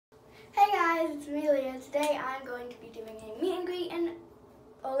today I'm going to be doing a meet and greet in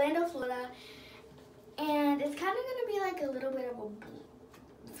Orlando, Florida, and it's kind of going to be like a little bit of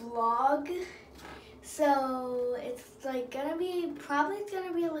a vlog. So it's like probably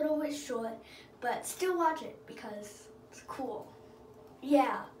gonna be a little bit short, but still watch it because it's cool.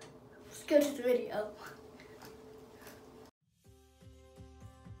 Yeah, let's go to the video.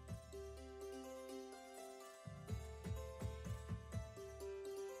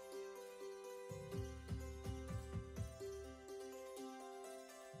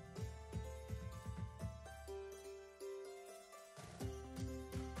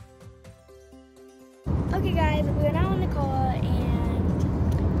 Okay guys, we're now in the car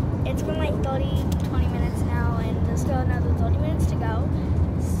and it's been like 20 minutes now and there's still another 30 minutes to go.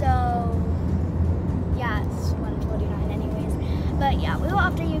 So yeah, it's 1:49 anyways. But yeah, we will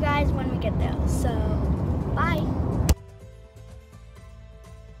update you guys when we get there. So bye.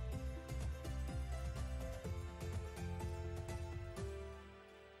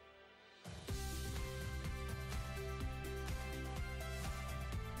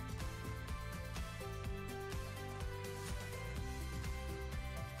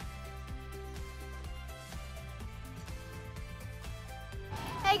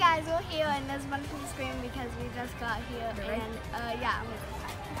 Hey guys, we're here and there's one from the screen because we just got here and yeah, I'm gonna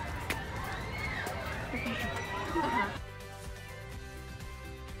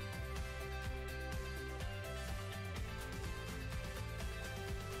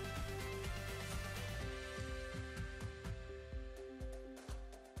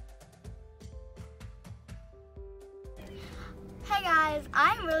Hey guys,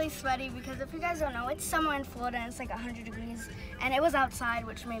 I'm really sweaty because if you guys don't know, it's summer in Florida and it's like 100 degrees and it was outside,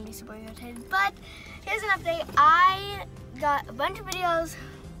 which made me super irritated. But here's an update. I got a bunch of videos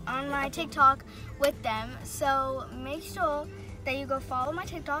on my TikTok with them, so make sure that you go follow my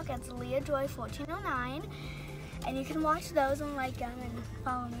TikTok. It's LeahJoy1409 and you can watch those and like them and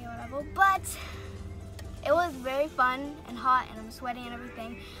follow me or whatever. But it was very fun and hot and I'm sweaty and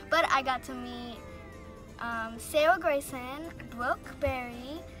everything. But I got to meet Sarah Grayson, Brooke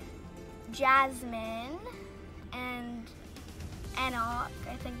Berry, Jasmine, and Enoch,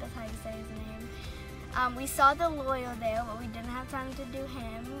 I think that's how you say his name. We saw the lawyer there, but we didn't have time to do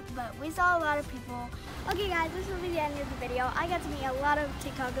him, but we saw a lot of people. Okay guys, this will be the end of the video. I got to meet a lot of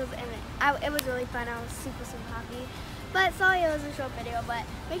TikTokers and it was really fun. I was super happy. But sorry it was a short video, but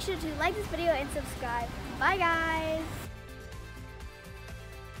make sure to like this video and subscribe. Bye guys!